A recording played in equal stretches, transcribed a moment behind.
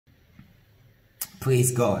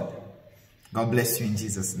Praise God. God bless you in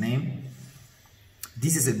Jesus' name.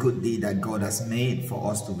 This is a good day that God has made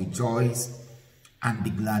for us to rejoice and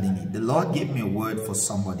be glad in it. The Lord gave me a word for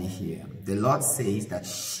somebody here. The Lord says that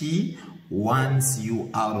she wants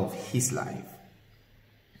you out of his life.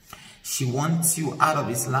 She wants you out of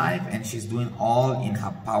his life, and she's doing all in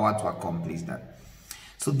her power to accomplish that.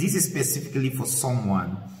 So this is specifically for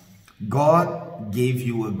someone. God gave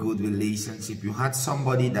you a good relationship. You had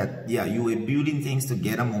somebody that, you were building things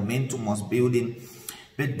together, momentum was building,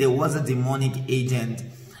 but there was a demonic agent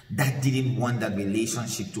that didn't want that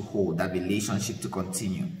relationship to hold, that relationship to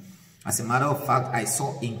continue. As a matter of fact, I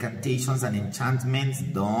saw incantations and enchantments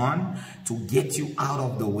done to get you out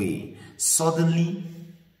of the way. Suddenly,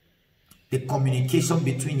 the communication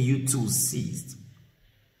between you two ceased.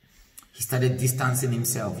 He started distancing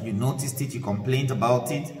himself. You noticed it, you complained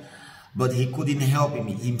about it, but he couldn't help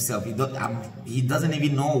himself. He doesn't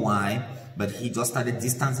even know why, but he just started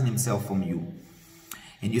distancing himself from you.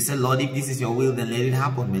 And you said, Lord, if this is your will, then let it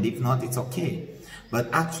happen. But if not, it's okay. But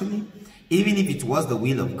actually, even if it was the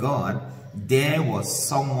will of God, there was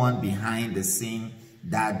someone behind the scene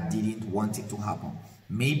that didn't want it to happen.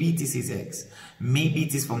 Maybe it is his ex. Maybe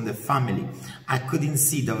it is from the family. I couldn't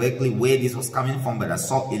see directly where this was coming from, but I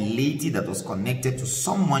saw a lady that was connected to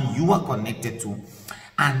someone you are connected to,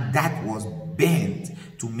 and that was bent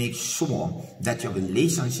to make sure that your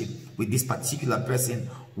relationship with this particular person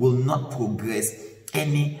will not progress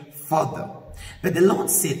any further. But the Lord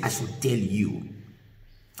said I should tell you,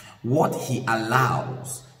 what he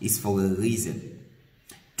allows is for a reason.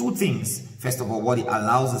 Two things. First of all, what he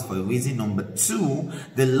allows is for a reason. Number two,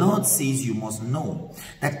 the Lord says you must know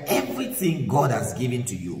that everything God has given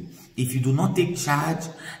to you, if you do not take charge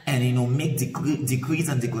and make decrees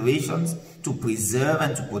and declarations to preserve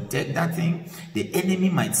and to protect that thing, the enemy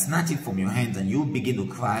might snatch it from your hands and you begin to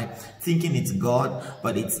cry thinking it's God,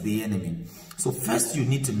 but it's the enemy. So first you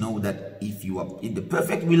need to know that if you are in the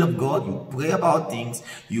perfect will of God, you pray about things,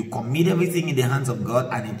 you commit everything in the hands of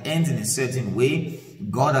God, and it ends in a certain way,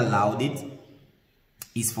 God allowed it,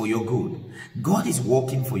 is for your good. God is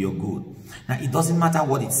working for your good. Now, it doesn't matter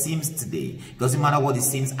what it seems today. It doesn't matter what it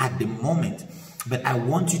seems at the moment. But I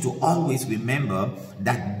want you to always remember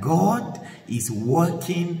that God is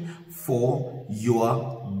working for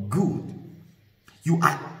your good. You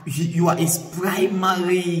are his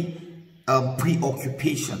primary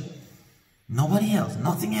preoccupation. Nobody else,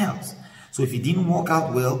 nothing else. So if it didn't work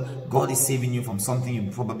out well, God is saving you from something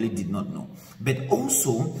you probably did not know. But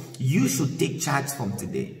also, you should take charge from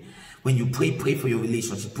today. When you pray for your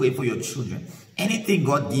relationship, pray for your children. Anything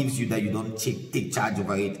God gives you that you don't take charge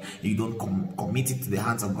over it, you don't commit it to the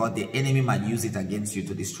hands of God, the enemy might use it against you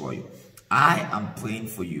to destroy you. I am praying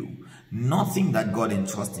for you. Nothing that God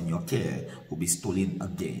entrusts in your care will be stolen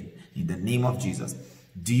again. In the name of Jesus,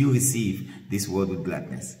 do you receive this word with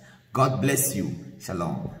gladness? God bless you.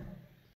 Shalom.